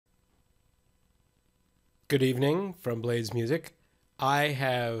Good evening from Blaze Music. I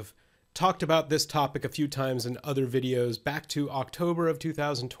have talked about this topic a few times in other videos back to October of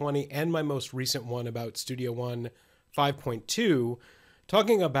 2020 and my most recent one about Studio One 5.2,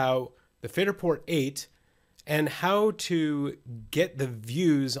 talking about the FaderPort 8 and how to get the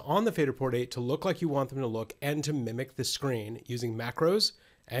views on the FaderPort 8 to look like you want them to look and to mimic the screen using macros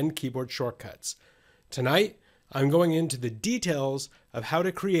and keyboard shortcuts. Tonight, I'm going into the details of how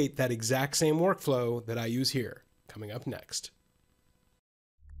to create that exact same workflow that I use here, coming up next.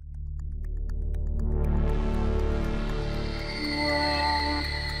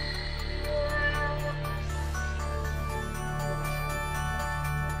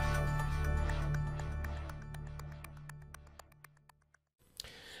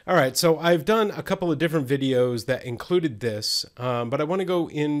 All right, so I've done a couple of different videos that included this, but I want to go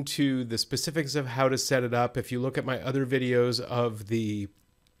into the specifics of how to set it up. If you look at my other videos of the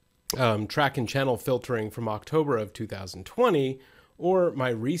track and channel filtering from October of 2020, or my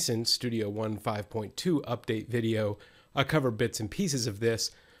recent Studio One 5.2 update video, I cover bits and pieces of this,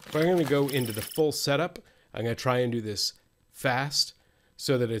 but I'm going to go into the full setup. I'm going to try and do this fast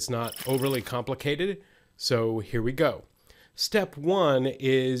so that it's not overly complicated. So here we go. Step one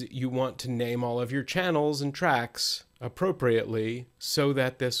is you want to name all of your channels and tracks appropriately so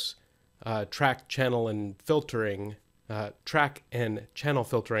that this track and channel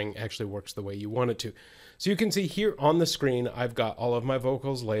filtering actually works the way you want it to. So you can see here on the screen, I've got all of my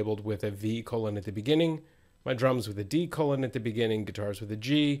vocals labeled with a V colon at the beginning, my drums with a D colon at the beginning, guitars with a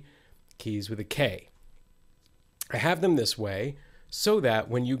G, keys with a K. I have them this way so that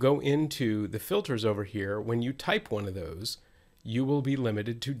when you go into the filters over here, when you type one of those, you will be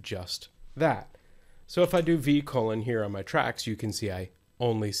limited to just that. So if I do V colon here on my tracks, you can see I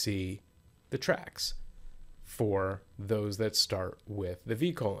only see the tracks for those that start with the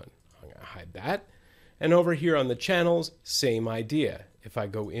V colon. I'm going to hide that. And over here on the channels, same idea. If I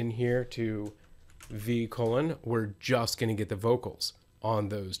go in here to V colon, we're just going to get the vocals on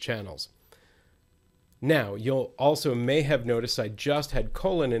those channels. Now, you'll also may have noticed I just had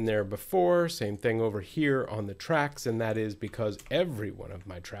colon in there before, same thing over here on the tracks, and that is because every one of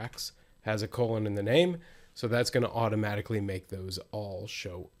my tracks has a colon in the name, so that's going to automatically make those all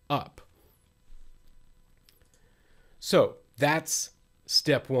show up. So that's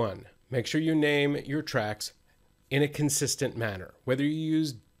step one. Make sure you name your tracks in a consistent manner, whether you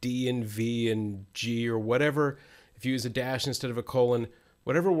use D and V and G or whatever. If you use a dash instead of a colon,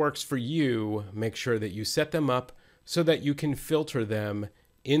 whatever works for you, make sure that you set them up so that you can filter them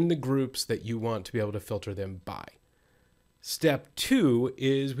in the groups that you want to be able to filter them by. Step two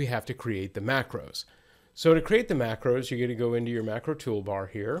is we have to create the macros. So to create the macros, you're going to go into your macro toolbar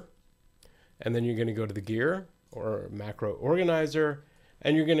here, and then you're going to go to the gear or macro organizer,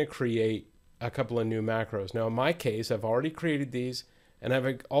 and you're going to create a couple of new macros. Now in my case, I've already created these, and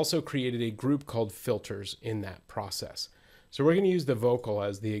I've also created a group called filters in that process. So we're going to use the vocal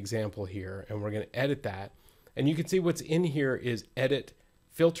as the example here, and we're going to edit that. And you can see what's in here is edit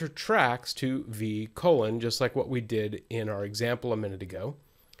filter tracks to V colon, just like what we did in our example a minute ago.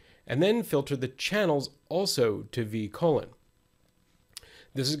 And then filter the channels also to V colon.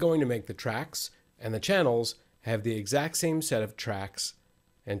 This is going to make the tracks and the channels have the exact same set of tracks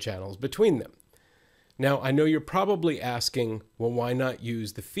and channels between them. Now, I know you're probably asking, well, why not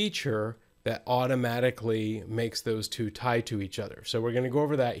use the feature that automatically makes those two tie to each other? So we're going to go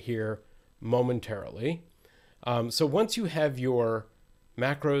over that here momentarily. So once you have your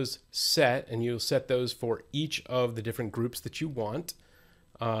macros set, and you'll set those for each of the different groups that you want,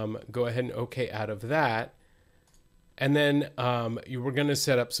 go ahead and OK out of that. And then you were going to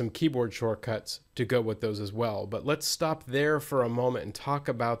set up some keyboard shortcuts to go with those as well. But let's stop there for a moment and talk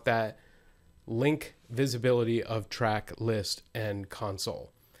about that link visibility of track list and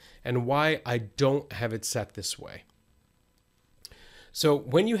console, and why I don't have it set this way. So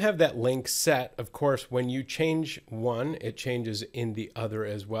when you have that link set, of course, when you change one, it changes in the other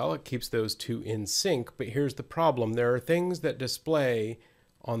as well. It keeps those two in sync, but here's the problem. There are things that display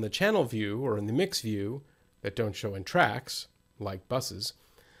on the channel view or in the mix view that don't show in tracks, like buses.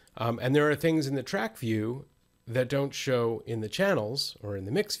 And there are things in the track view that don't show in the channels or in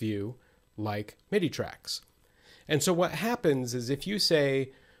the mix view, like MIDI tracks. And so what happens is if you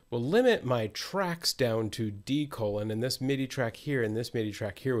say, well, limit my tracks down to D colon, and this MIDI track here and this MIDI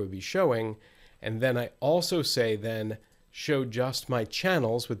track here would be showing, and then I also say then show just my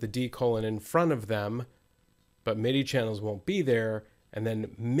channels with the D colon in front of them, but MIDI channels won't be there, and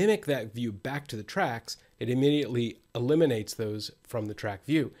then mimic that view back to the tracks, it immediately eliminates those from the track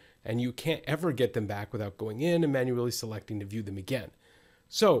view, and you can't ever get them back without going in and manually selecting to view them again.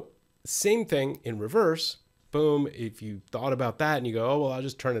 So same thing in reverse. boom. If you thought about that and you go, oh, well, I'll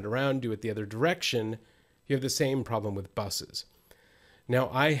just turn it around, do it the other direction, you have the same problem with buses. Now,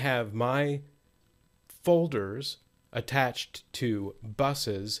 I have my folders attached to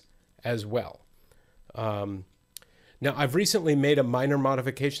buses as well. Now, I've recently made a minor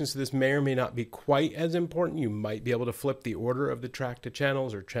modification, so this may or may not be quite as important. You might be able to flip the order of the track to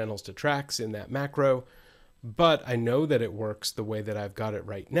channels or channels to tracks in that macro, but I know that it works the way that I've got it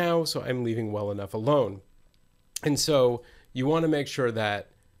right now, so I'm leaving well enough alone. And so you want to make sure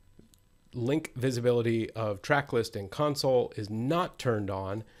that link visibility of track list and console is not turned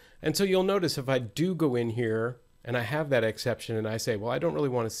on. And so you'll notice if I do go in here and I have that exception and I say, well, I don't really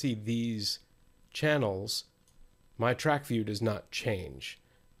want to see these channels, my track view does not change.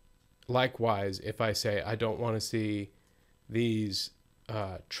 Likewise, if I say I don't want to see these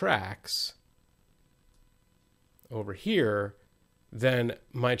tracks over here, then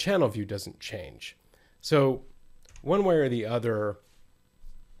my channel view doesn't change. So one way or the other,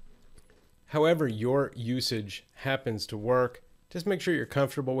 however your usage happens to work, just make sure you're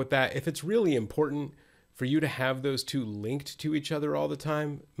comfortable with that. If it's really important for you to have those two linked to each other all the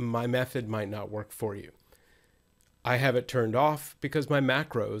time, my method might not work for you. I have it turned off because my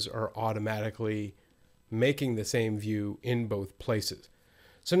macros are automatically making the same view in both places.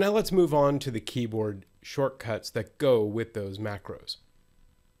 So now let's move on to the keyboard shortcuts that go with those macros.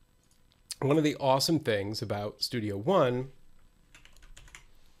 One of the awesome things about Studio One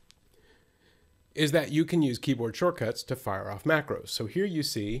is that you can use keyboard shortcuts to fire off macros. So here you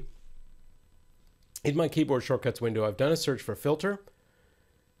see in my keyboard shortcuts window, I've done a search for filter,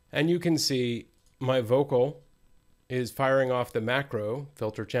 and you can see my vocal is firing off the macro,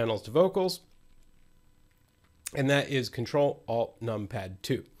 filter channels to vocals, and that is Control-Alt-Numpad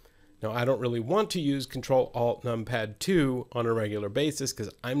 2. Now, I don't really want to use Control-Alt-Numpad 2 on a regular basis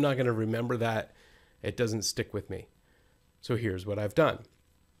because I'm not going to remember that. It doesn't stick with me. So here's what I've done.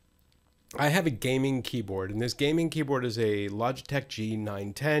 I have a gaming keyboard, and this gaming keyboard is a Logitech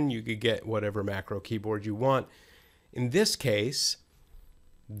G910. You could get whatever macro keyboard you want. In this case,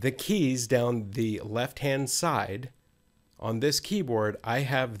 the keys down the left-hand side on this keyboard, I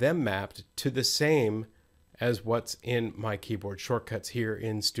have them mapped to the same as what's in my keyboard shortcuts here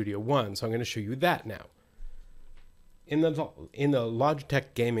in Studio One. So I'm going to show you that now. In the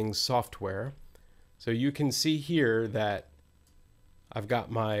Logitech gaming software, so you can see here that I've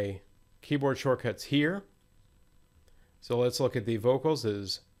got my keyboard shortcuts here. So let's look at the vocals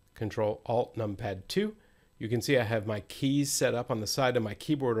as Control-Alt-Numpad 2. You can see I have my keys set up on the side of my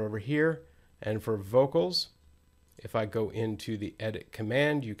keyboard over here. And for vocals, if I go into the edit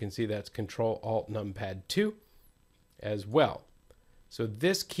command, you can see that's Control-Alt-Numpad 2 as well. So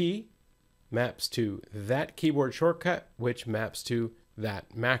this key maps to that keyboard shortcut, which maps to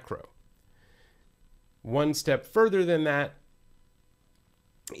that macro. One step further than that,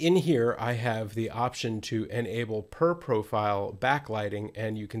 in here I have the option to enable per profile backlighting,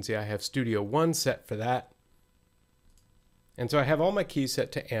 and you can see I have Studio One set for that. And so I have all my keys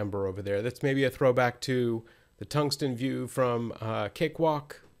set to amber over there. That's maybe a throwback to the tungsten view from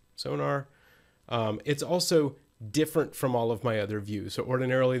Cakewalk Sonar. It's also different from all of my other views. So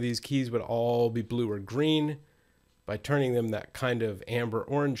ordinarily these keys would all be blue or green. By turning them that kind of amber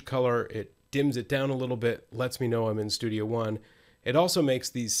orange color, it dims it down a little bit, lets me know I'm in Studio One. It also makes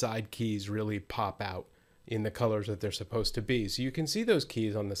these side keys really pop out in the colors that they're supposed to be. So you can see those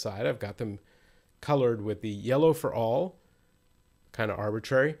keys on the side. I've got them colored with the yellow for all, kind of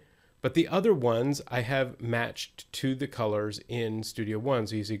arbitrary. But the other ones I have matched to the colors in Studio One.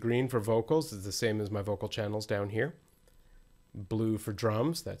 So you see green for vocals is the same as my vocal channels down here. Blue for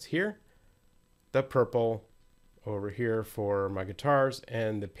drums, that's here. The purple over here for my guitars,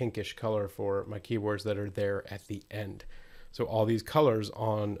 and the pinkish color for my keyboards that are there at the end. So all these colors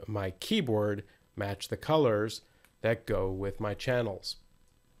on my keyboard match the colors that go with my channels.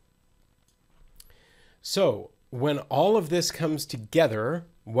 So when all of this comes together,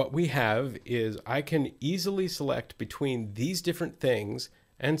 what we have is I can easily select between these different things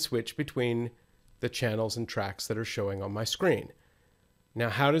and switch between the channels and tracks that are showing on my screen. Now,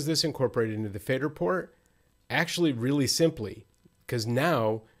 how does this incorporate into the FaderPort? Actually, really simply, because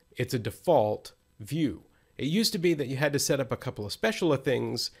now it's a default view. It used to be that you had to set up a couple of special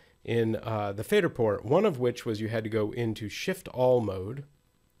things in the FaderPort, one of which was you had to go into Shift All mode.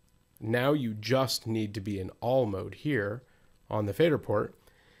 Now you just need to be in All mode here on the FaderPort.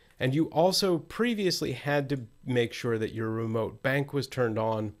 And you also previously had to make sure that your remote bank was turned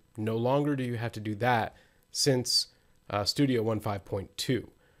on. No longer do you have to do that since Studio One 5.2.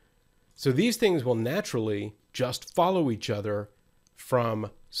 So these things will naturally just follow each other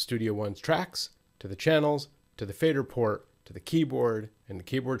from Studio One's tracks to the channels to the fader port, to the keyboard, and the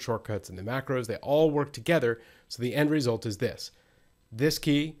keyboard shortcuts and the macros. They all work together, so the end result is this. This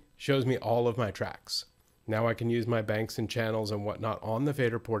key shows me all of my tracks. Now I can use my banks and channels and whatnot on the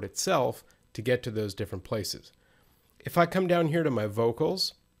fader port itself to get to those different places. If I come down here to my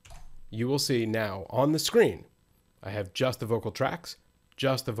vocals, you will see now on the screen, I have just the vocal tracks,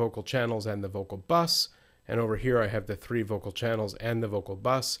 just the vocal channels and the vocal bus, and over here I have the 3 vocal channels and the vocal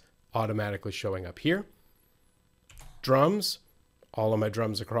bus automatically showing up here. Drums, all of my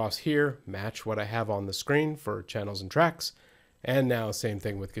drums across here match what I have on the screen for channels and tracks. And now same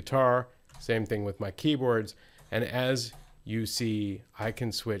thing with guitar, same thing with my keyboards. And as you see, I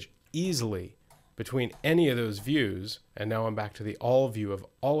can switch easily between any of those views. And now I'm back to the all view of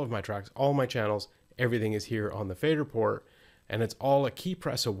all of my tracks, all my channels. Everything is here on the fader port, and it's all a key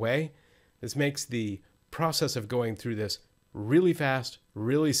press away. This makes the process of going through this really fast,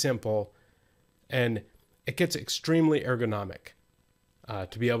 really simple, and it gets extremely ergonomic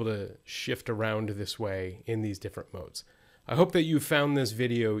to be able to shift around this way in these different modes. I hope that you found this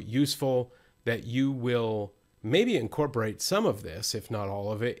video useful, that you will maybe incorporate some of this, if not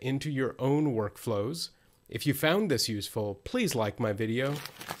all of it, into your own workflows. If you found this useful, please like my video,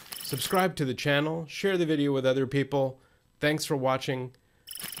 subscribe to the channel, share the video with other people. Thanks for watching.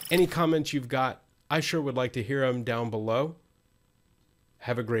 Any comments you've got, I sure would like to hear them down below.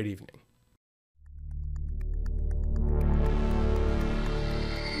 Have a great evening.